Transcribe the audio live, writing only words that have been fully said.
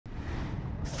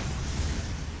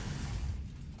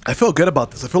I feel good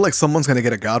about this. I feel like someone's gonna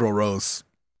get a God roll rose.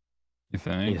 You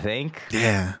think? You think?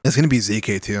 Yeah, it's gonna be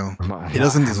ZK too. He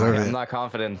doesn't deserve it. I'm not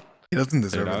confident. He doesn't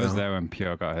deserve Dude, it. I was Though. there when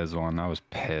Pure got his one. I was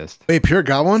pissed. Wait, Pure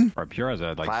got one? Bro, Pure has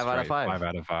a like 5 out of 5. 5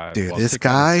 out of 5. Dude, Well, this 6 out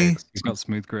of guy- 6. He's got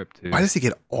smooth grip too. Why does he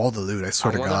get all the loot? I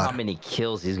swear I to wonder how God. many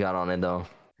kills he's got on it though.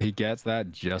 He gets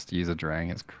that just to use a drang.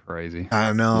 It's crazy. I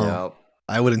don't know. Yep.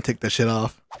 I wouldn't take that shit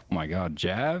off. Oh my god,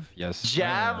 Jav? Yes. sir.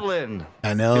 Javelin.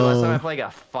 I Dude, last time I know. played, I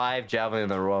got 5 javelin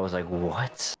in a row. I was like,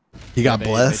 what? He got They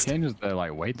blessed. changes the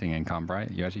like weighting in comp, right?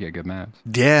 You actually get good maps.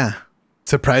 Yeah,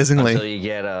 surprisingly. Until you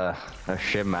get a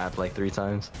ship map like 3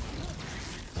 times.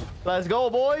 Let's go,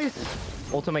 boys.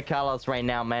 Ultimate callouts right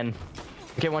now, man.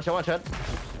 Okay, one shot.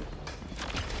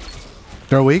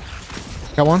 They're weak.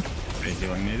 Got one. Base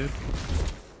healing needed.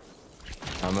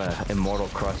 I'm a immortal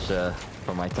crush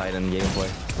for my Titan gameplay.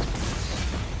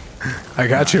 I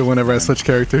got you whenever I switch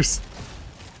characters.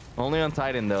 Only on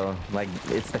Titan though. Like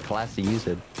it's the class to use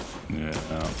it. Yeah.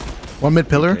 One mid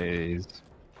pillar. Days.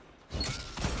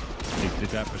 Is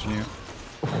that pushing you?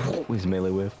 He's melee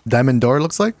whiff. Diamond door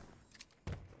looks like.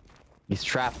 He's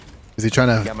trapped. Is he trying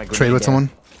Got my to trade with grenade, someone?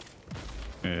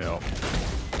 Yeah.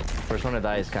 First one to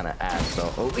die is kind of ass.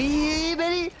 So, oh,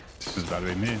 Benny. This is about to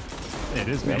be me. It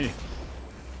is me.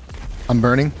 I'm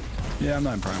burning. Yeah, I'm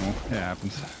not in primal. It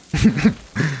happens.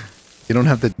 You don't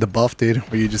have the buff, dude,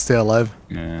 where you just stay alive.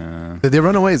 Yeah. Did they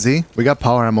run away, Z? We got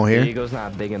power ammo The here. ego's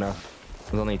not big enough.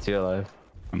 There's only 2 alive.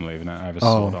 I'm leaving it. I have a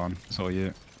Oh. sword on. So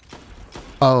you.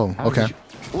 Oh, How did okay.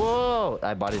 you- Whoa!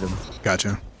 I bodied him.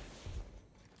 Gotcha.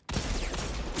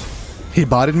 He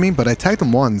botted me, but I tagged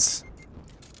him once.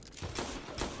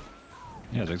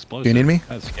 Yeah, it's explosive. Do you need me?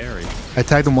 That's scary. I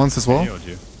tagged him once as well. Healed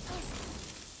you.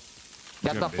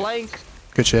 Got the big. flank.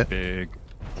 Good shit. Big.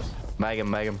 Mag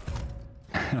him.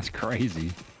 That's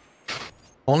crazy.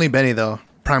 Only Benny, though.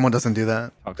 Primal doesn't do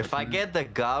that. If I get the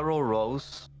Garo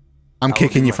Rose, I'm that would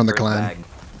kicking be you my from the first clan. bag.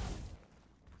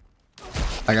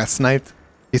 I got sniped.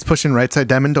 He's pushing right side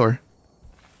diamond door.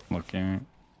 Looking.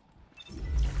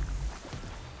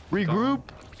 Regroup.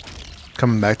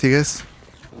 Coming back to you guys.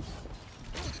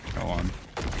 Go on.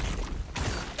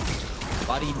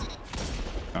 Body.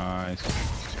 Nice.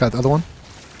 Got the other one.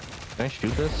 Can I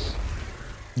shoot this?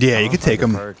 Yeah, you Oh, could take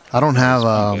that's him. hurt. I don't have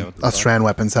Yeah, with the a strand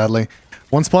weapon, sadly.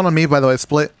 One spawn on me, by the way.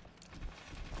 Split.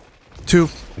 2.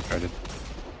 Started.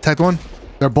 Tagged 1.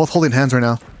 They're both holding hands right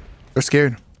now. They're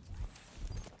scared.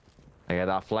 I got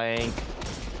that flank.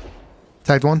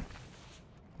 Tagged 1.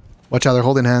 Watch out, they're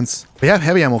holding hands. We have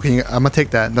heavy ammo. Can you, I'm gonna take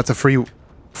that. That's a free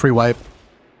wipe.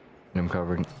 I'm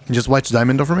covered. Can you just watch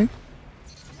diamond door for me?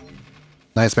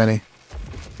 Nice, Benny.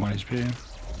 1 HP.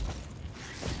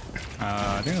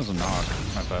 I think it was a knock.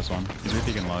 My first one. He's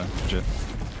re-peeking low. Legit.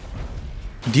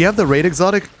 Do you have the raid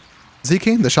exotic,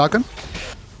 ZK? The shotgun?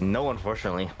 No,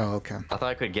 unfortunately. Oh, okay. I thought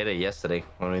I could get it yesterday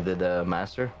when we did the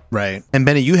master. Right. And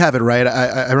Benny, you have it, right?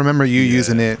 I remember you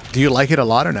using it. Do you like it a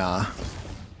lot or nah?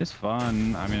 It's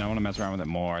fun. I mean, I want to mess around with it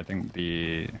more. I think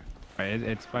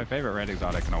it's my favorite red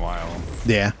exotic in a while.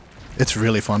 Yeah. It's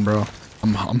really fun, bro.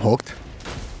 I'm hooked.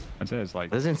 I'd say it's like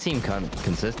It doesn't seem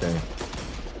consistent.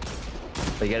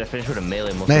 But you gotta finish with a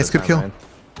melee most Nice, of the good time, kill. man.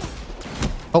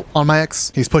 Oh, on my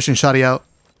X. He's pushing Shotty out.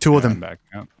 2 of them. back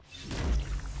up.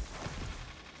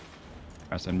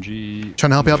 SMG.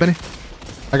 Trying to help you out, Benny?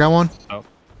 I got one. Oh.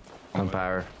 On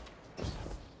power.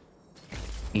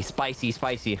 He's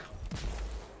spicy.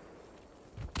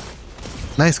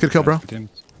 Nice, good kill, bro.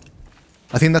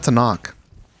 I think that's a knock.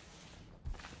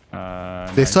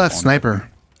 They still have sniper.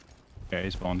 Yeah, he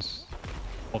spawns.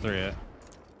 All 3 it.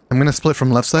 I'm gonna split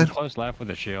from left side. Close left with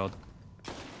a shield.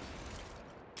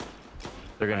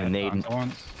 They're gonna nade.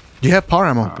 Once. Do you have power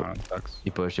ammo? Sucks.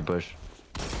 You push.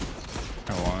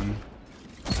 Got one.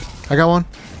 I got one.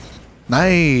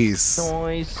 Nice.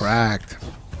 Noise. Cracked.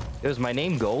 It was my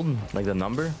name gold, like the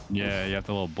number. Yeah, you have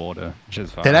the little border, which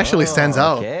is fine. That actually stands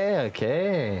out.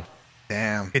 Okay.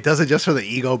 Damn. It does it just for the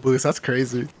ego boost. That's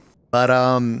crazy. But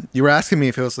you were asking me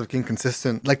if it was looking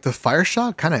consistent. Like the fire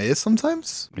shot kind of is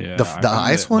sometimes. Yeah, The I found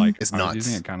ice it, one like, is I was nuts.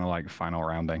 using it kind of like final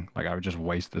rounding. Like I would just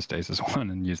waste the stasis one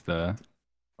and use the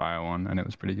fire one, and it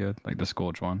was pretty good. Like the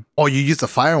scorch one. Oh, you use the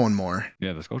fire one more.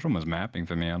 Yeah, the scorch one was mapping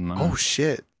for me. I don't know. Oh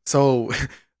shit. So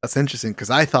that's interesting because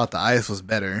I thought the ice was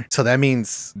better. So that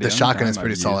means The the only shotgun is time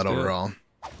pretty I've solid used it- overall.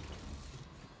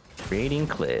 Creating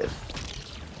cliff.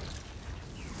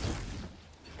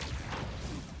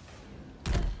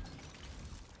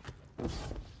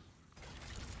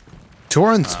 Two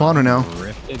are in spawner now.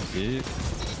 Rifted deep.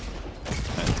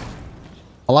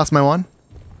 I lost my one.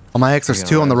 On my X, there's You're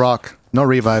 2 gonna on the res? rock. No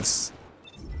revives.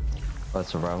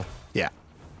 That's a row. Yeah.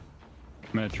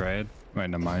 I'm gonna trade. Wait,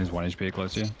 never mind. He's 1 HP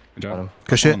close to you. Good Got job. him.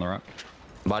 Good shit. On the right.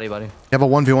 Body. You have a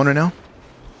 1v1 right now?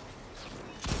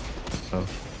 Oh.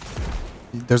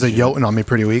 There's a Jotun on me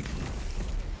pretty weak.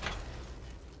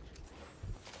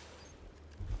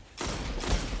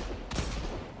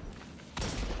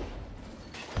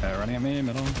 Running at me,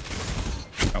 middle.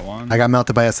 Got one. I got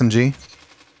melted by SMG.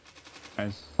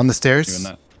 Nice. On the Doing stairs.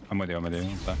 that. I'm with you. I'm with you.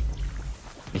 So,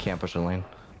 You can't push the lane.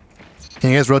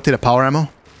 Can you guys rotate a power ammo?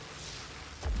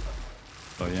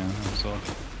 so yeah, I'm still.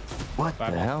 What the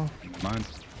hell? Mine.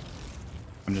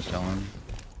 I'm just telling.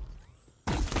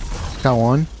 Got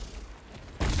one.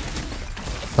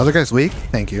 The other guy's weak.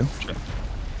 Thank you. Shit.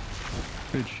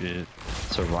 Good shit.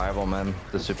 Survival, man.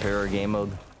 The superior game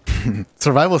mode.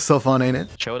 Survival's so fun, ain't it?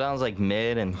 Showdown's like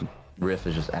mid and Rift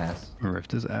is just ass.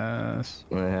 Rift his ass.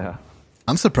 Yeah.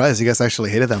 I'm surprised you guys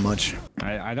actually hate it that much.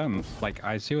 I don't like.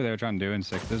 I see what they were trying to do in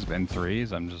 6s, but in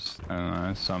 3s, I'm just I don't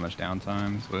know. So much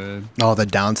downtimes with. Oh, the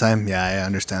downtime. Yeah, I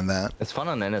understand that. It's fun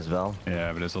on N as well.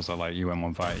 Yeah, but it's also like you win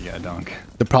one fight, you get a dunk.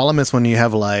 The problem is when you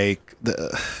have like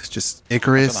the just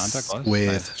Icarus Close.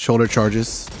 with Nice. shoulder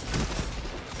charges.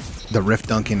 The rift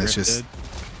dunking is just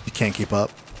Rifted. you can't keep up.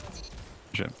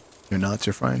 Shit. You're nuts.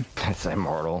 You're fine. It's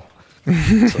immortal.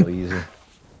 So easy.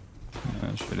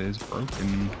 Yeah, shit is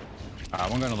broken.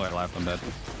 One going to the left. I'm dead.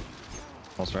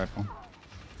 Pulse rifle.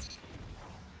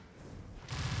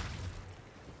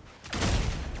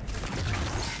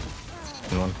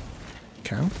 Good one.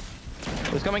 Okay.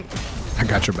 Who's coming? I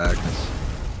got your back.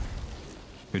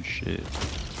 Good shit.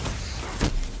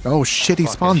 Oh shit, he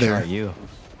spawned Fucking there. shot you.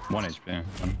 1 HP.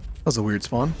 One. That was a weird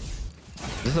spawn.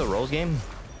 This is a Rose game?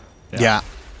 Yeah.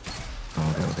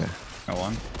 Oh, okay. Got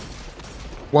one.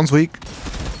 One's weak.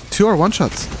 2 are one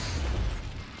shots.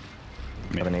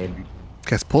 Have an aid.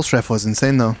 Guess pulse rifle is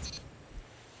insane though.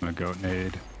 I'm gonna goat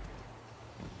nade.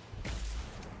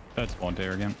 That's one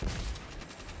there again.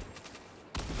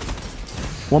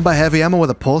 One by heavy ammo with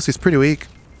a pulse. He's pretty weak.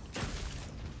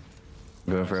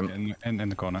 Going for him. In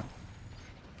the corner.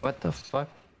 What the fuck?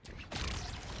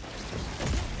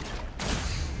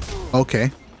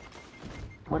 Okay.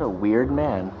 What a weird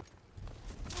man.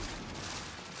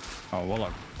 Oh,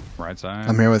 Warlock. Right side.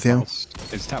 I'm here with you.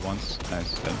 It's tap once.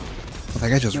 Nice. Dead. That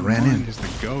guy just ran in. He's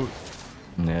the goat.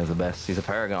 Yeah, he's the best. He's a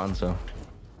paragon, so.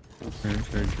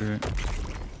 True.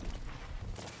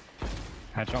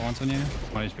 Headshot once on you.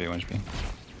 1 HP, 1 HP.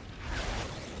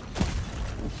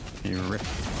 You rip.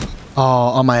 Oh,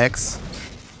 on my X.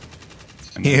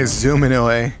 He is zooming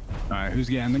away. Alright, who's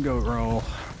getting the goat roll?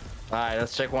 Alright,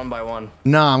 let's check one by one.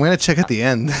 No, I'm gonna check at the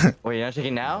end. Wait, you're not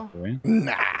checking now?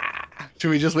 Nah. Should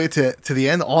we just wait to the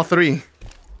end? All 3.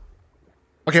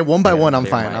 Okay, one by one, I'm they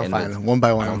fine. might I'm end fine. it. One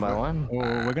by one. One I'm by fine. one?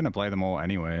 Well, we're gonna play them all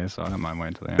anyway, so I don't mind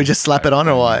waiting till the end. We just slap it on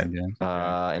or what?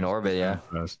 In orbit, yeah.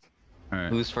 First. Alright.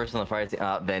 Who's first on the fire team?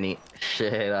 Benny.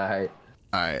 Shit, alright.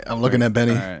 Alright, I'm looking at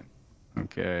Benny. Alright.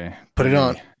 Okay. Put it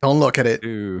on. Don't look at it.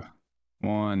 2,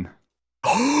 1.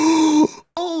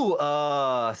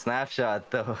 Oh,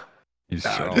 snapshot though. He's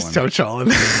Just trolling.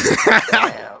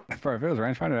 Damn. Bro, if it was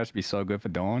rangefinder, that should be so good for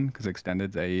Dawn, because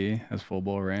extended AE has full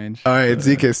ball range. Alright,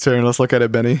 ZK's turn. Let's look at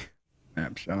it, Benny.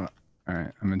 Snapshot.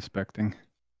 Alright, I'm inspecting.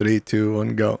 3, 2,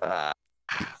 1, go.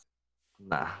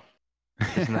 Nah.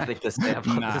 There's nothing to say about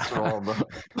Nah. this roll, bro.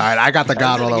 Alright, I got the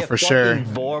god roll though, for sure.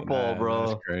 Vorpal, bro.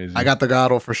 That's crazy. I got the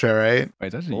god roll for sure, right? Wait,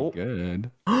 it's actually Oh. good.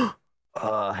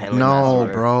 Handling No,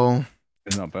 master. bro.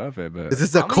 It's not perfect, but... This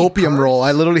is the How many copium roll. I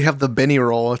perks? literally have the Benny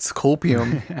roll. It's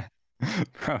copium.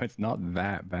 Bro, it's not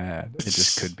that bad. It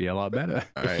just could be a lot better.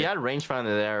 If you had rangefinder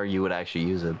there, you would actually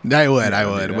use it. I would, Yeah, I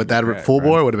dude, would. that'd With be that great, full bro.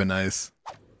 bore, would have been nice.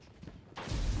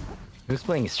 Who's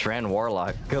playing Strand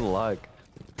Warlock? Good luck.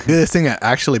 Dude, this thing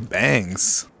actually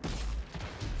bangs.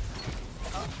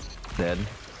 Dead.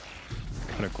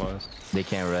 Cut it close. They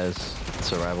can't res.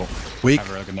 Survival. Weak. Have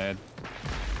a real grenade.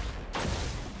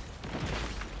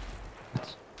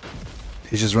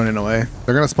 He's just running away.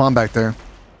 They're gonna spawn back there.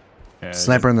 Yeah,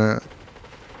 Sniper in the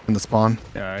spawn.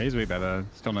 Yeah, he's weak, but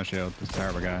still no shield. This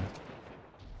terrible guy.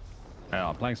 Yeah,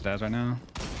 I'm playing stairs right now.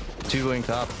 2 going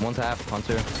top. 1's half.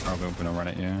 Hunter. Probably gonna run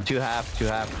it, yeah. 2 half. 2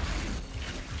 half.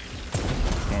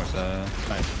 More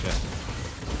nice shit.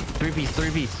 3 piece.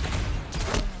 3 piece.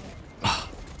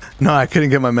 No, I couldn't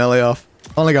get my melee off.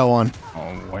 Only got one.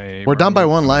 Oh, wait. We're down by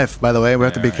 1 life, by the way. We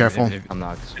have to be careful. I'm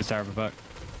knocked. It's terrible, fuck.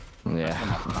 Yeah.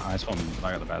 I spawned,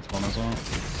 I got the bad spawn as well.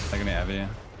 Taking me heavy.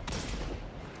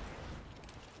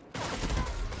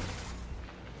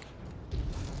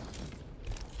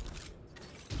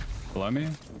 Below me?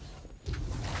 1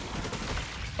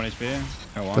 HP.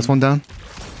 Got one. This one down.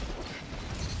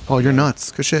 Oh, you're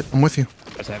nuts. Good shit. I'm with you.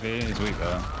 That's heavy. He's weak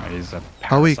though. He's a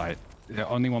How weak? parasite.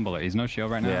 only one bullet. He's no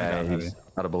shield right now. Yeah, He's he's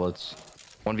out of bullets.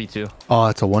 1v2. Oh,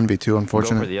 it's a 1v2, Go for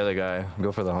unfortunate. the other guy.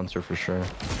 Go for the hunter for sure.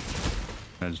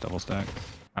 I just double stack.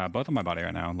 Both on my body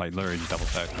right now. Like literally just double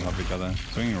stack on top of each other.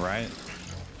 Swinging right.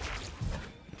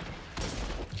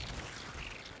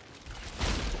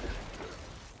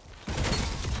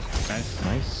 Nice.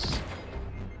 Nice.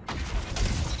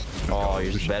 Oh,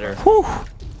 you're just better. Whew.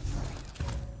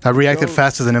 I reacted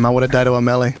faster than him. I would have died to a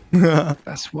melee.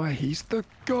 That's why he's the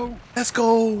GOAT. Let's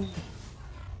go.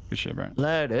 Good shit, bro.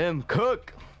 Let him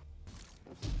cook.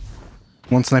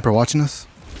 One sniper watching us.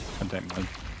 I think mid.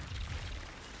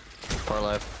 Far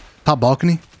left. Top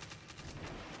balcony.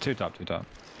 Two top.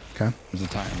 Okay. There's a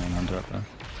Titan and hunter up there.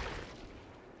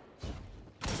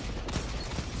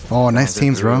 Oh, nice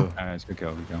teams, bro. Nice, good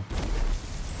kill.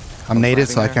 I'm naded,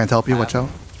 so I there. can't help you. Watch out.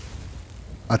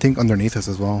 I think underneath us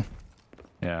as well.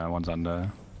 Yeah, one's under.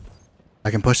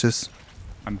 I can push this.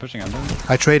 I'm pushing under.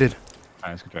 I traded.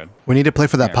 Nice, good trade. We need to play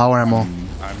for that Yeah, power ammo.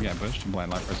 I'm getting pushed. I'm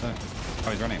blind light for a sec.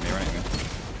 Oh, he's running at me.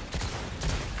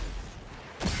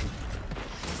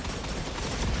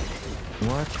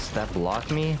 What? That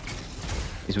blocked me?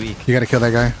 He's weak. You gotta kill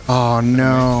that guy. Oh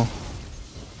no.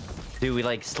 Dude, we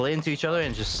like slid into each other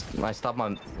and just I stopped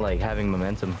my like having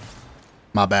momentum.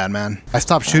 My bad, man. I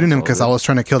stopped shooting him because I was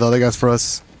trying to kill the other guys for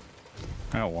us.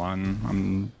 I got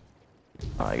one.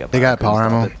 Oh, I got They got couldn't power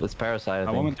stop ammo. it. It's parasite. I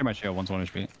I think. went through my shield. One's 1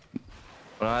 HP.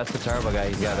 Well, that's the terrible guy.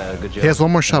 He's got a good job. He has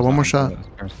one more shot. One more shot.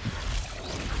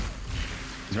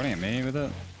 He's running at me with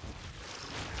it.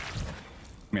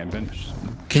 I mean, I've been.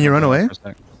 Can you run away? For a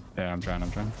sec. Yeah, I'm trying.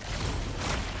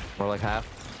 More like half.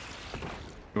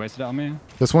 You wasted it on me?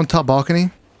 There's one top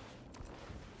balcony.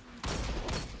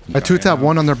 I two tap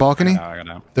one on their balcony. I got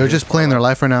out. They're just playing their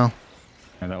life right now.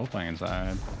 Yeah, they're all playing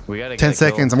inside. We gotta 10 get a kill.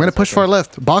 seconds. I'm gonna 10 push far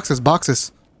seconds. left.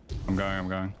 Boxes. I'm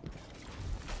going.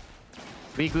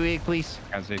 Weak, please.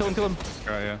 Can't see. Kill him.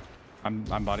 Go, yeah.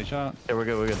 I'm body shot. Yeah, we're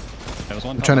good. There was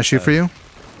one I'm trying to shoot for you.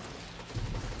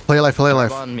 Play your life.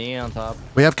 On me on top.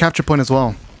 We have capture point as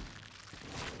well.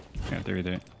 Yeah,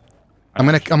 3v3. I'm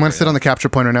gonna sit on the capture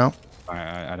point right now.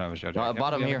 I don't have a shield.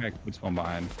 Bottom here. Good spawn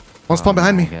behind. One spawn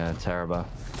behind me. Yeah, terrible.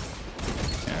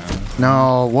 Yeah.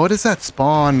 No, what is that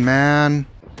spawn, man?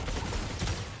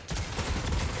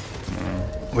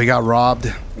 We got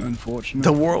robbed. Unfortunate.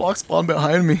 The warlock spawned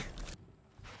behind me.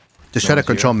 Just try to one's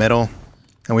control middle,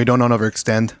 and we don't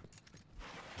overextend.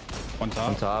 One top.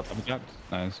 On top. Double jacked.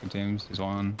 Nice. Good teams. He's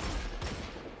one.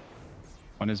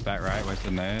 One is back right.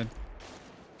 Wasted nade.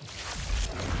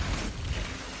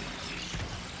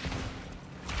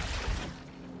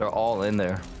 They're all in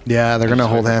there. Yeah, they're gonna just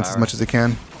hold wait for hands as power. much as they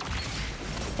can.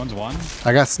 One's one.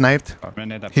 I got sniped. I'm gonna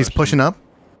nade that He's push. pushing up.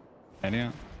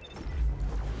 Idiot.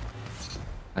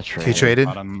 I traded. He traded.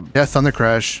 Bottom. Yeah, thunder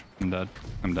crash. I'm dead.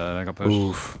 I got pushed.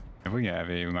 Oof. If we get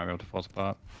heavy, we might be able to force a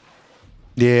pop.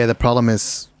 Yeah, the problem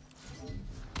is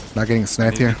not getting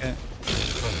sniped here.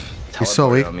 He's so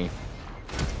Teleported weak. on me.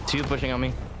 Two pushing on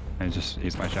me.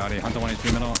 He's my shotty. Hunter 1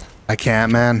 HP middle. I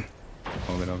can't, man.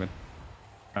 All good.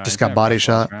 Just he's got gonna body cross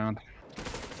shot. around.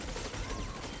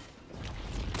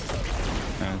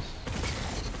 Nice.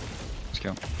 Let's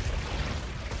kill.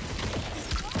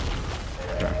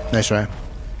 Nice try.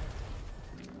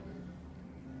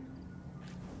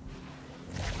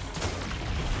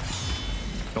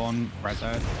 Go on right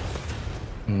side.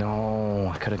 No,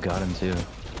 I could have got him too.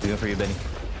 We go for you, Benny.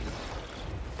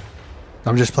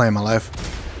 I'm just playing my life.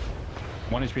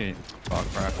 1 HP.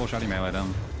 Fuck, bro. Full shotty melee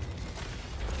down.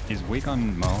 He's weak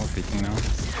on Mo, peeking now.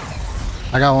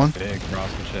 I got one. Big cross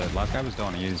and shit. Last guy was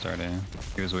done. He used already.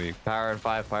 He was weak. Power and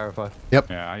 5. Yep.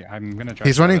 Yeah, I'm gonna try.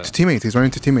 He's to running shot to it. teammates. He's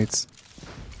running to teammates.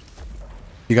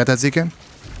 You got that, ZK?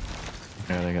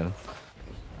 Yeah, I got him.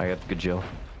 I got the good Jill.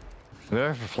 We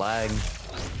go for flag.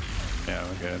 Yeah,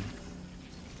 we're good.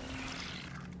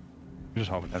 Just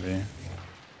hold it heavy.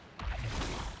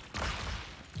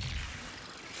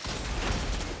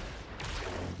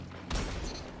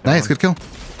 Nice, good kill.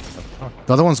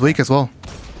 The other one's weak as well.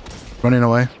 Running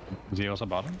away. Is he also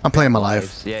bottom? I'm playing my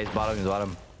life. Yeah, he's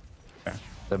bottom. Okay.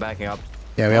 They're backing up.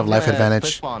 Yeah, we have life split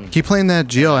advantage. spawn. Keep playing that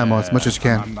Geo ammo as much as you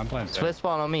can. I'm playing Split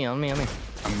spawn on me. I'm running to you.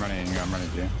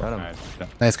 Run him. Alright, yeah.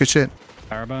 Nice, good shit.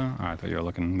 Taraba? Oh, I thought you were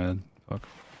looking mid. Fuck.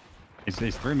 He's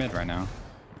through mid right now.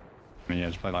 I mean, yeah,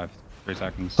 just play live. 3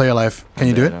 seconds. Play your life. Can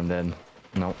you do it? I'm dead.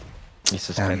 Nope. He's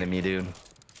suspending me, dude.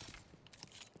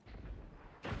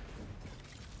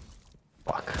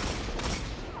 Fuck.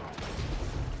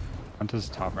 Hunter's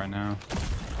top right now.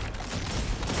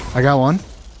 I got one.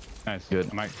 Nice. Good.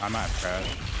 I might have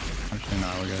crashed. Actually,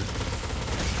 no, we're good.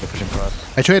 They're pushing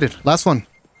cross. I traded. Last one.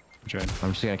 Trade.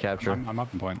 I'm just gonna capture. I'm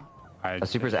up in point. A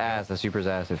super's ass. A super's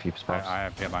ass if he pops. I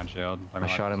have get line shield. I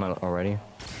shot him already.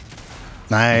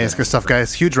 Nice, good stuff,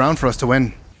 guys. Huge round for us to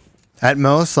win. At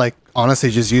most, like honestly,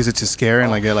 just use it to scare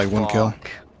and like get like 1 kill.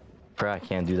 Bro, I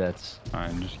can't do that.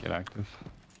 Alright, just get active.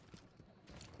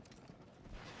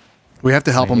 We have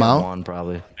to help him out. One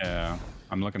probably. Yeah,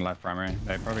 I'm looking left primary.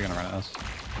 They're probably gonna run at us.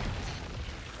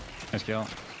 Nice kill.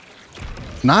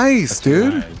 Nice,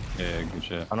 dude. Nice. Yeah, good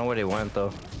shit. I don't know where they went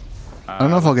though. I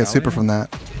don't know if I'll get super from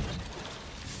that.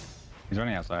 He's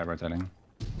running outside, rotating.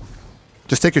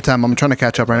 Just take your time. I'm trying to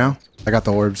catch up right now. I got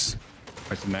the orbs.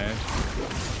 Waste the nade.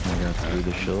 I got through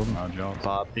the shield. Oh, job.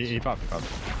 Pop. He popped.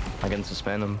 I can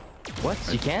suspend him. What?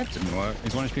 You can't? Didn't work.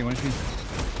 He's 1 HP, 1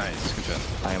 HP. Nice, good shot.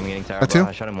 I am getting tower Got two? buff.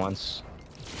 I shot him once.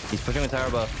 He's pushing with tower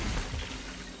buff.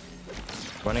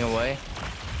 Running away.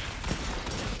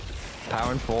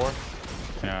 Power in 4.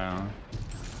 Yeah.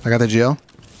 I got the GL.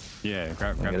 Yeah,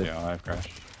 grab the I have crash.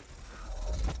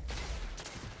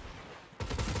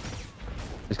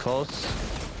 He's close.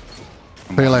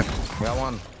 Play your life. Got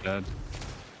one. Dead.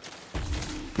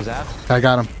 He's out. I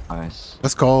got him. Nice.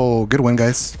 Let's go. Good win,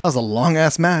 guys. That was a long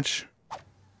ass match.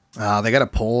 They got a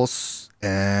pulse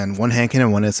and 1 hand cannon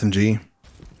and 1 SMG.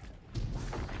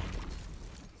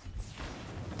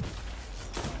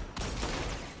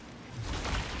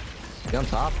 You on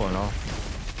top or no?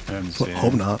 I didn't see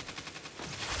Hope it. not.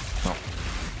 No.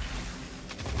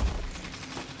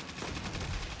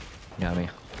 Got me.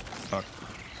 Fuck.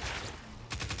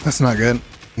 That's not good.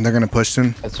 They're gonna push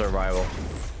soon. It's survival.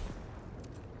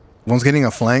 One's getting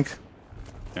a flank.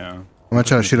 Yeah. I'm gonna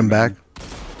try to shoot him back.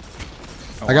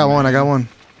 I got one. I got one.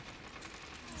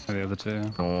 The other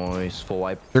two. Oh, he's full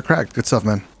wipe. They're cracked. Good stuff,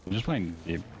 man. I'm just playing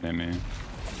deep near me.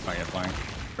 I get flank.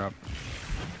 Drop.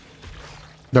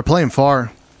 They're playing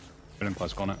far. Put in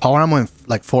plus on it. Power ammo in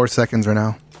like 4 seconds right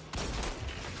now.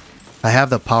 I have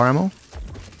the power ammo.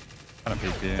 Kind of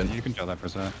peek here. You can chill that for a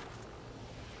sec.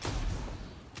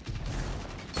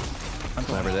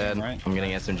 Never dead. Right? I'm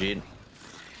getting SMG'd.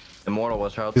 Immortal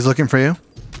was out. He's looking for you.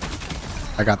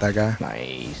 I got that guy.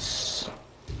 Nice.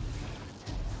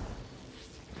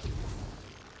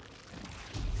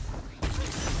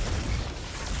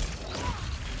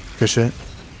 Good shit.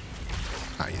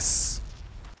 Nice.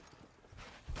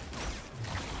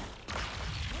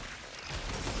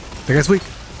 That guy's weak.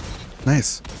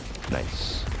 Nice.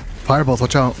 Nice. Fireballs,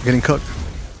 watch out. Getting cooked.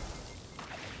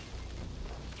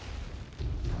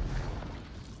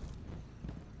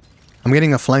 I'm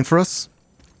getting a flank for us.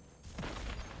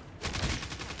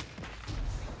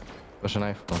 Push a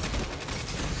knife.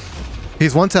 Oh,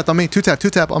 He's 1 tap on me. 2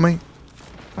 tap on me.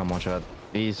 I'm one shot.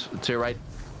 He's to your right.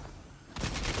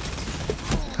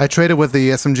 I traded with the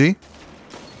SMG.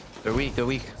 They're weak. They're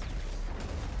weak.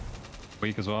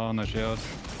 Weak as well, no shield.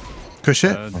 Good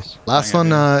shit. Nice. Last Bang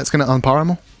one, it, it's gonna on power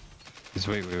ammo. He's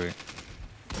weak.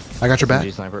 I got your back.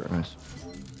 SMG sniper. Nice.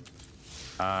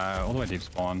 All the way deep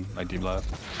spawn, like deep left.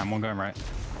 I'm one going right.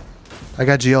 I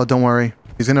got GL, don't worry.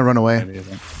 He's gonna run away. Maybe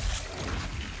isn't.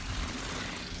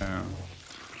 Yeah.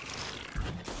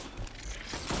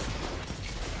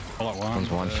 All at once.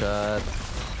 One's one shot.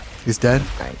 He's dead.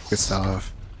 Nice. Good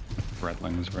stuff.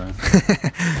 Redlings, bro.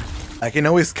 I can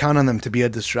always count on them to be a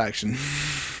distraction.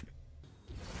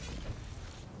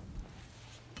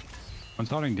 I'm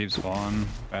starting deep spawn.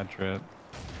 Bad trip.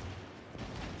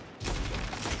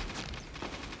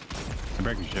 I'm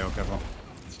breaking shield, careful.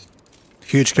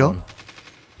 Huge kill.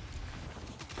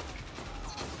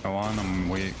 Go on, I'm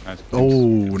weak. Nice. Oh,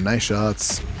 nice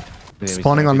shots. Yeah,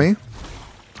 Spawning on me.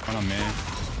 One on me.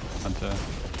 Hunter.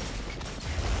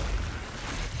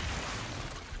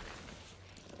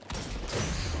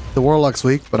 The Warlock's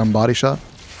weak, but I'm body shot.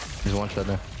 He's one shot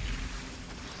there.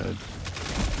 Dead.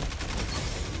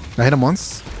 I hit him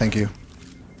once. Thank you.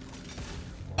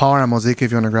 Power ammo, Zeke,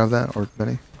 if you want to grab that. Or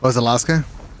Benny. Oh, is it last guy?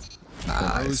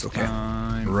 Nice, okay.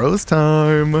 Time. Rose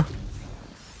time. All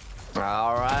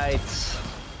right.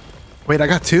 Wait, I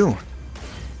got 2.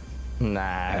 Nah,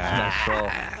 that's slow.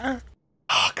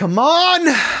 Oh, come on.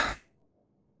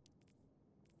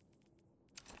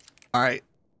 All right.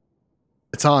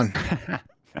 It's on.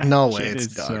 No way, it's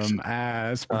dog. Some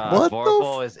ass. What the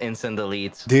Vorpal is instant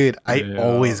delete. Dude, I Yeah.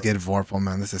 always get Vorpal,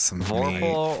 man. This is some meat.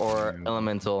 Vorpal or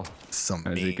Elemental. Some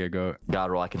meat. ZK go. God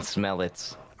roll, I can smell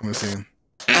it. Let me see.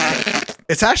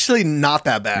 It's actually not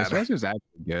that bad. This is actually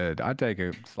good. I'd take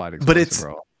a slight But explosive it's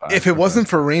roll. if it wasn't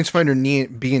for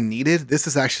rangefinder being needed, this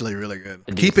is actually really good.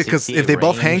 Dude, Keep it because 60 if they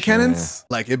both hand range, cannons,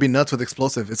 like it'd be nuts with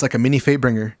explosive. It's like a mini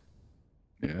Fatebringer.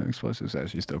 Yeah, explosive's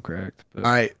actually still correct. But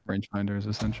All right, rangefinder is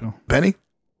essential. Benny.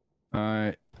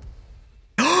 Alright.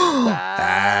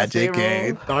 Same JK.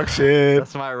 roll. Dog shit.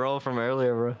 That's my roll from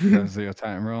earlier, bro. That's your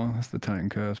Titan roll. That's the Titan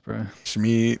curse, bro.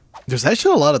 Shmeet. There's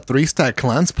actually a lot of 3-stack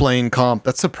clans playing comp.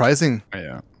 That's surprising. Oh,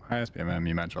 yeah. ISBMM,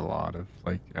 you match a lot of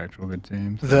like actual good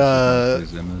teams.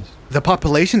 The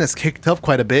population has kicked up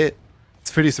quite a bit. It's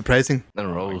pretty surprising. Then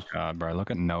Oh rolls. my god, bro. Look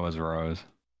at Noah's rows.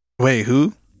 Wait,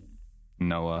 who?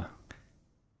 Noah.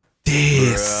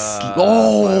 This. Bruh.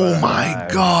 Oh my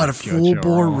god. Got Full your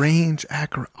bore roll. range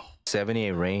accurate.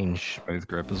 78 range. Both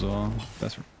grip as well.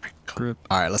 That's grip.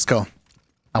 All right, let's go.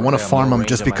 I want to Yeah, farm more him range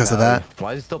just in my because of valley. that.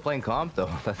 Why is he still playing comp though?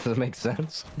 That doesn't make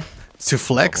sense. To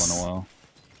flex. One a while.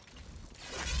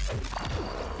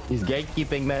 He's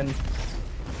gatekeeping, man.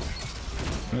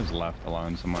 He was left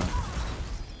alone somewhere.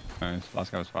 Nice.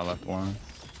 Last guy was far left alone.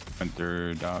 Went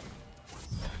through dock.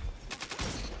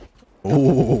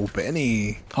 Oh,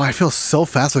 Benny. Oh, I feel so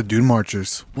fast with Dune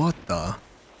Marchers. What the?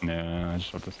 Yeah, I just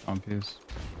shot the stompies.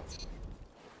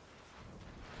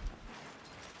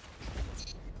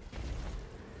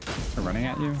 They're running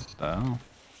at you? What the hell?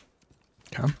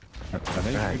 Come. Are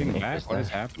they Ah, shooting you back? missed What is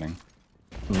that. happening?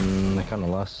 I kind of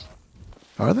lost.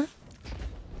 Are they?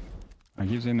 I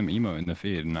keep seeing them emote in the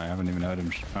feed, and I haven't even heard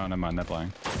him. Oh, never mind, they're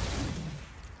playing.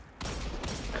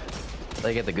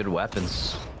 They get the good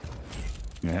weapons.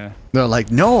 Yeah, They're like,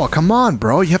 no, come on,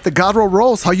 bro. You have the God roll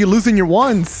rolls. How you losing your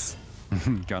ones?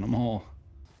 got them all.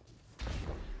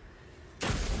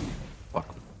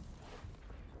 Fuck.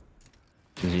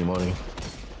 He's emoting.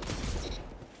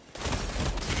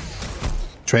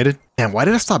 Traded. Man, why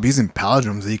did I stop using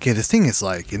Paladrums, ZK? This thing is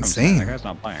like That insane. guy's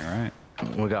not playing, right?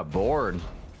 We got bored.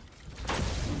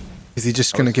 Is he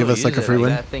just I gonna would give still us like a use it, free win?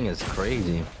 That thing is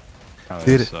crazy. Oh,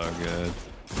 Dude. it's so good.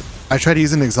 I tried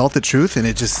using Exalted Truth and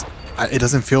it just, it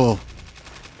doesn't feel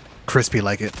crispy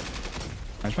like it.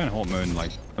 I just find Halt Moon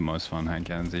like the most fun hand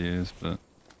cannons to use, but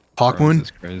Hawk Rose Moon?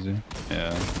 is crazy. Yeah,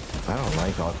 I don't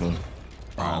like Hawkmoon.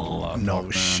 I love No Hawk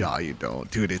Moon. shot, you don't.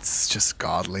 Dude, it's just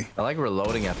godly. I like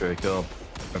reloading after a kill.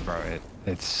 But bro,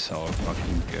 it's so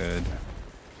fucking good.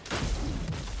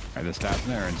 Like, the stats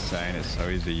in there are insane. It's so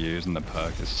easy to use, and the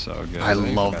perk is so good. I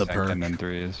think love best the hand perk. cannon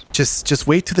threes. Just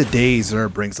wait till the day Zer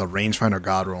brings a rangefinder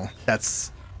God roll.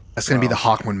 That's gonna be the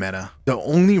Hawkmoon meta. The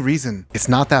only reason it's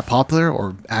not that popular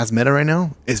or as meta right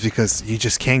now is because you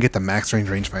just can't get the max range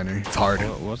rangefinder. It's hard.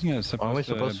 Well, wasn't it we supposed,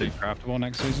 supposed to to? be craftable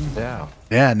next season? Yeah.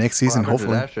 Yeah, next season, What happened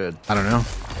to hopefully. that shit? I don't know.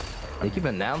 They keep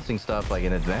announcing stuff like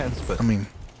in advance, but I mean,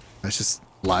 that's just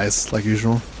lies like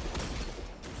usual.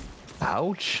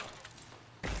 ouch.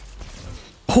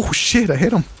 Oh shit, I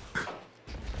hit him.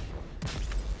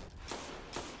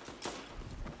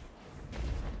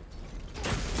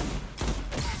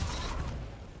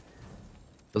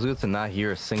 Feels good to not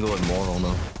hear a single immortal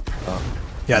though.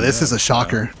 Yeah, this is a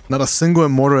shocker. Not a single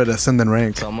immortal at Ascendant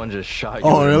rank. Someone just shot you.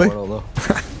 Oh, with really? Immortal,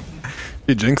 though.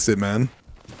 You jinxed it, man.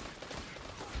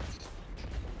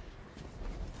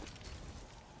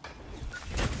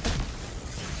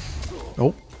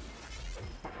 Oh.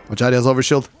 Watch out, he has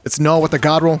overshield. It's no with the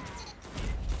God roll.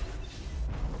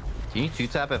 Can you two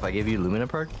tap if I give you Lumina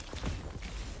perk?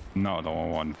 No, the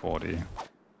 140.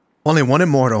 Only one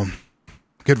immortal.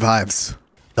 Good vibes.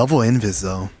 Double invis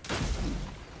though.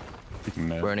 Freaking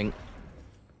mid. Burning.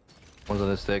 One's on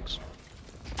the sticks.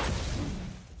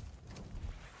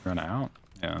 Run out?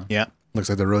 Yeah. Yeah. Looks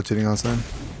like they're rotating outside.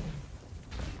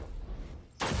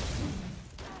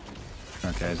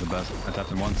 Okay, he's the best. I tapped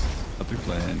him once. Up through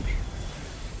flange.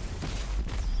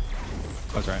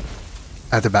 That's right.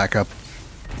 I have to back up.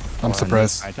 I'm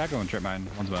suppressed. I tackle and trip mine.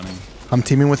 One's burning. I'm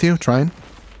teaming with you, trying.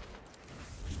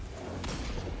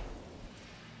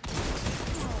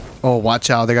 Oh, watch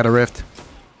out. They got a rift.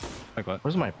 Like what?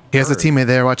 Where's my? He has a perk? teammate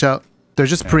there. Watch out. They're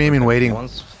just pre-aiming, waiting.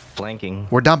 One's flanking.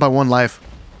 We're down by 1 life.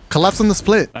 Collapse on the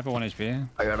split. Sniper 1 HP.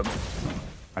 I got him.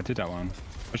 I did that one.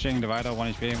 Pushing divider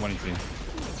 1 HP, 1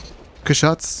 HP. Good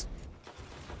shots.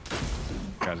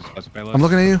 Guys, let's play I'm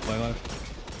looking at you. Play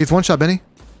live. He's one shot, Benny.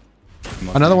 I'm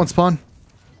looking. Another one spawn.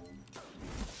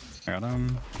 I got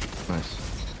him. Nice.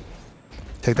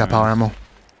 Take that power ammo.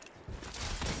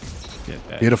 Get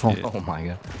that Beautiful. shit. Oh my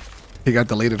god. He got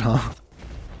deleted, huh?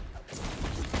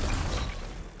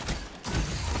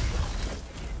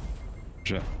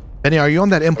 Shit. Benny, are you on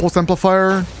that impulse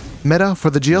amplifier meta for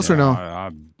the GS or no?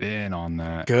 I've been on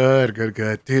that. Good, good,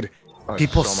 good. Dude, Oh,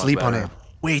 people so much sleep on better. it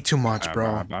way too much,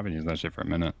 bro. I've been using that shit for a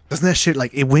minute. Doesn't that shit,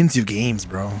 like, it wins you games,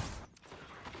 bro.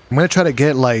 I'm gonna try to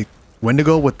get, like,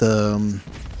 Wendigo with the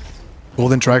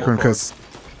Golden Tricorn, because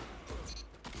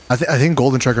I think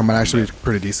Golden Tricorn might actually be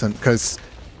pretty decent, because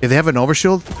if they have an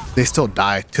overshield, they still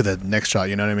die to the next shot,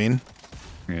 you know what I mean?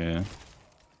 Yeah.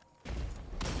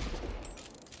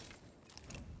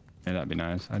 Yeah, that'd be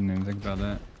nice. I didn't even think about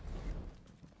that.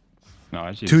 No,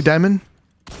 I just 2 diamond.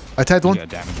 I tagged one. get a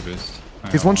damage boost.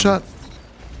 I He's got one shot.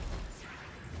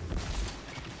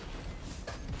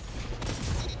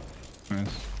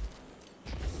 Nice.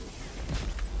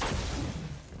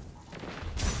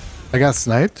 I got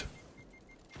sniped.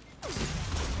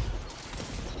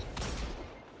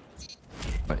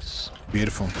 Nice.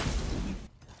 Beautiful.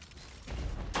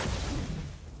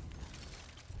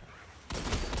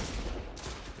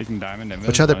 Taking diamond invis.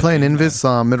 Watch out, they're playing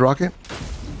Invis mid rocket.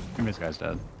 Invis guy's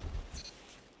dead.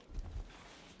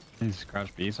 He's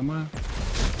crouched B somewhere.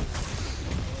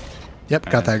 Yep,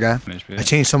 got that guy. Finish B. I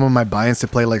changed some of my buy-ins to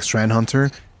play like Strand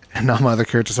Hunter, and now my other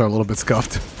characters are a little bit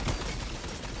scuffed.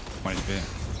 1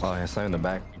 HP. Oh, he's sniping in the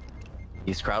back.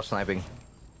 He's crouch sniping.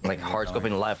 Like hard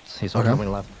scoping left. He's hard Okay.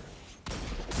 scoping left.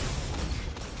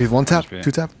 He's 1 tap, HP.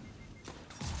 2 tap.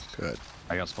 Good.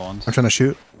 I got spawns. I'm trying to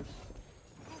shoot.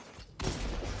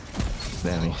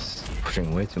 Damn, he's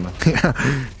pushing way too much.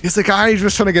 Yeah, he's like, he's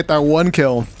just trying to get that 1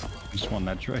 kill. Just won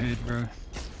that trade, bro.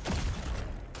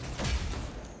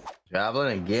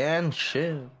 Javelin again?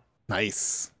 Shit.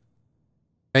 Nice.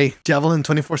 Hey, Javelin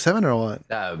 24/7 or what?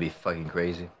 That would be fucking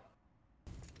crazy.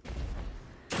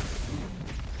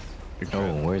 Big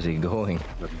Oh, trip. where's he going?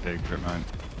 That's a big trip, man.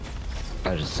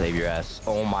 I just saved your ass.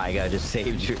 Oh my god, I just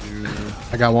saved you.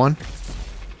 I got 1.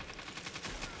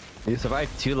 You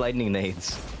survived 2 lightning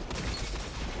nades.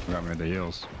 Got me with the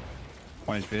heals.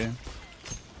 1 HP.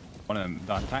 One of them,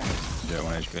 Don Titans. Yeah,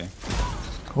 1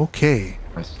 HP. Okay.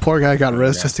 Nice. Poor guy got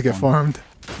res Yeah, just to get 1. farmed.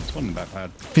 It's one in the back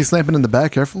pad. He's sniping in the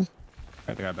back, careful.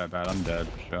 I think I got bad. I'm dead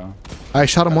for sure. I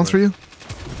shot him once for you.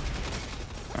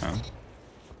 Um,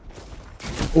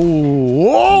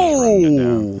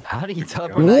 Oh! How do you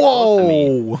teleport that close to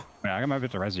me? Whoa! yeah, I got my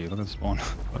bit to res you. Look at the spawn.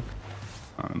 Fuck.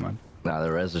 Oh, never mind. Nah,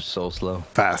 the res is so slow.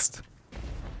 Fast.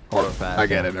 Or fast. I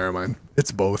get it, never mind.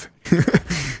 It's both.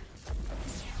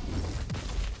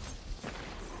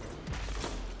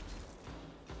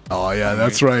 Oh yeah,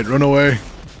 that's right. Run away.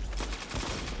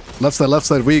 Left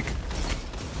side, weak.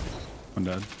 I'm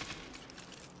dead.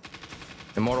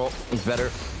 Immortal, he's better.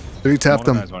 3 tapped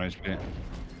One him. guy's 1 HP.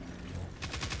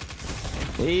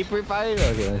 He pre-fired.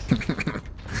 Okay, nice.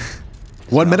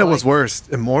 What meta was like- worse?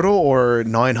 Immortal or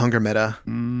Gnawing Hunger meta?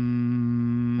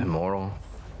 Immortal.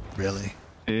 Really?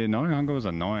 Yeah, Knowing Hunger was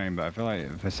annoying, but I feel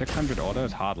like for 600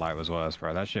 autos, Hard Light was worse,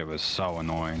 bro. That shit was so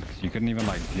annoying. 'Cause you couldn't even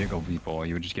like giggle people.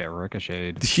 You would just get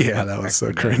ricocheted. Yeah, that was so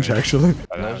Extra cringe damage. actually.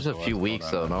 But That was the a few worst weeks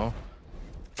though, cooldown. no?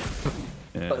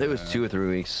 Yeah, It was 2 or 3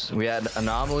 weeks. We had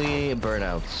Anomaly,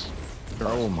 Burnouts.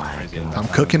 Oh my crazy. god. I'm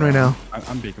cooking right now.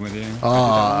 I'm beacon with you.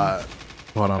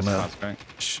 Hold on, That's man. fast, right?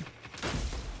 Shh.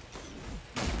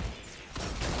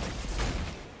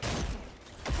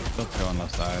 Let's go on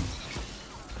left side.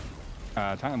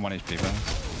 Titan 1 HP, bro.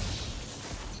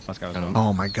 Let's go. As well.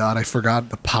 Oh my god, I forgot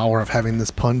the power of having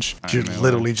this punch. I You're know.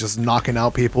 literally just knocking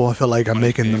out people. I feel like I'm 1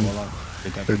 making HP, them wall up.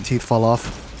 Good their Titan. teeth fall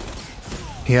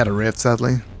off. He had a rift,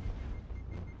 sadly.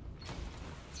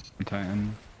 Good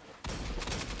Titan.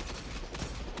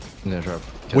 I'm gonna try Weak,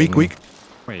 killing weak.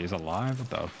 Wait, he's alive? What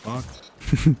the fuck?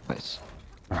 him. Nice.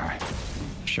 Alright.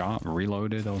 Shot,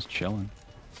 reloaded, I was chilling.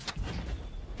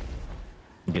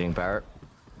 Getting Barrett.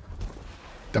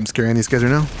 I'm scaring these guys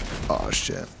right now. Oh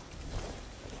shit.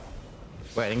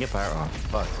 Wait, I didn't get Barrett on.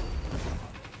 Fuck.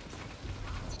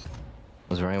 I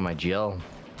was running my GL.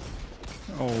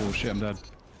 Oh shit, I'm dead.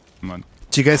 Come on.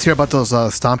 Did you guys hear about those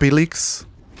Stompy leaks?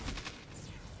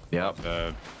 Yep.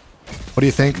 The What do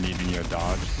you think? needing your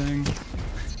dodge thing.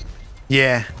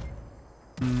 Yeah.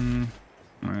 I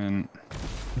mean,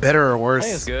 Better or I worse?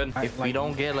 think it's good. I If we like-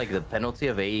 don't get like the penalty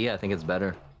of AE, I think it's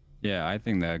better. yeah, I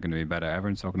think they're gonna be better.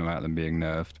 Everyone's talking about them being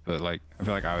nerfed, but like, I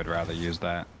feel like I would rather use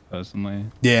that personally.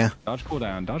 Yeah. Dodge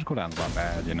cooldown's not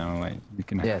bad, you know. Like you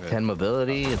can Yeah, have 10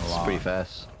 mobility, it's lot. pretty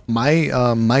fast.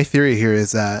 My theory here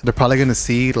is that they're probably gonna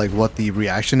see like what the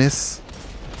reaction is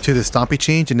to the Stompy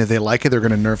change, and if they like it, they're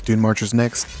gonna nerf Dune Marchers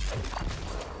next,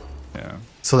 Yeah.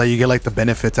 so that you get like the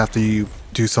benefits after you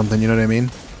do something. You know what I mean?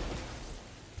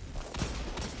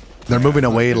 They're moving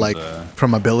away like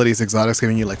from abilities, exotics,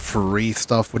 giving you like free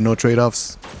stuff with no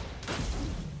trade-offs.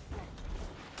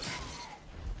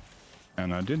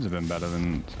 And dudes have been better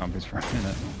than zombies for a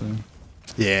minute. So.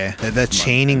 Yeah, that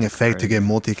chaining effect to get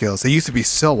multi-kills. It used to be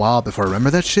so wild before. Remember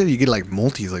that shit? You get like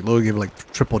multis, like literally give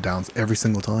like triple downs every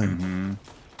single time.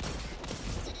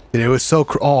 Dude, it was so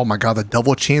oh my god, the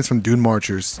double chains from Dune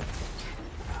Marchers.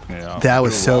 Yeah. That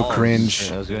was Through so walls. cringe.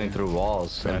 Yeah, I was going through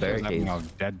walls and happening barricades.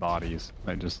 of dead bodies,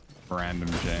 like just random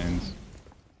chains.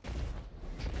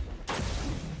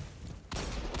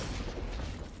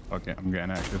 Okay, I'm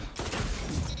getting active.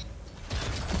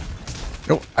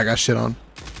 Oh, I got shit on.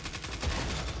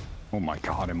 Oh my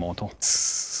god, immortal.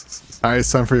 Alright,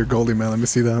 it's time for your goldie, man. Let me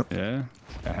see that. Yeah.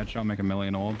 A headshot make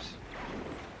 1,000,000 orbs.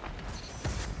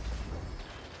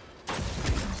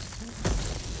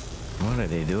 What are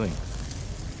they doing?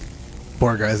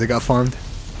 Poor guys, they got farmed.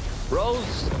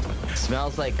 Rose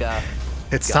smells like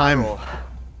It's time. roll.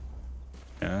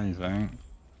 Yeah, you think?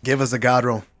 Give us a god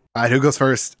roll. Alright, who goes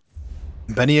first?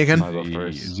 Benny again? I'll go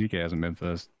first. ZK hasn't been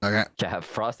first. Okay. Yeah,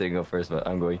 Frost didn't go first, but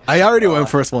I'm going. I already went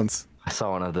first once. I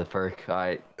saw one of the perk. All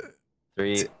right,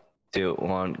 3, 2,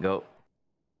 1, go.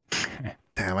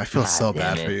 Damn, I feel God so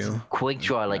damn bad for it. you. Quick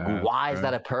draw, like, Yeah, why is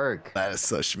bro. that a perk? That is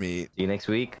such meat. See you next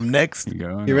week. Next. You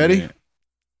going? You ready?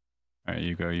 Alright,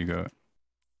 you go, you go.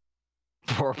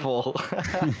 Purple.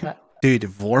 Dude,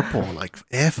 Vorpal, like,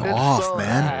 F It's off, so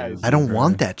man. ass. I don't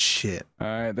want that shit.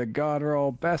 Alright, the god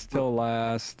roll, best till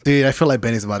last. Dude, I feel like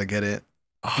Benny's about to get it.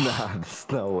 Nah, there's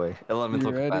no way.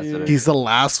 Elemental You ready? capacitor. He's the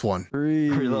last one.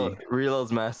 3,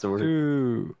 Reload's masterwork.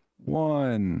 2,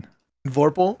 1.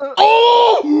 Vorpal?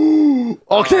 Oh!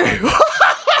 Okay.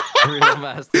 Reload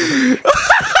masterwork.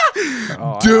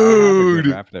 Oh, Dude.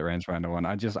 I have a good rapid at rangefinder one.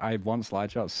 I want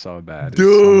slide shots so bad. It's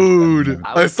Dude. so much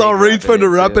I I would saw take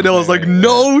rangefinder rapid rapid. I was like,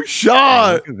 no Yeah,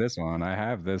 shot. look at this one. I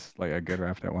have this like a good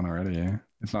rapid at one already. Yeah.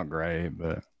 It's not great,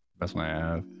 but best one I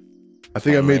have. I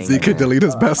think I made ZK delete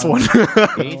his best one.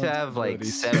 You need to have like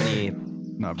 70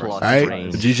 No, bro. plus Alright,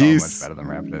 range. GG's. So much better than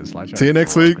rapid. Slide See you shots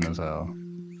next are week. broken as hell.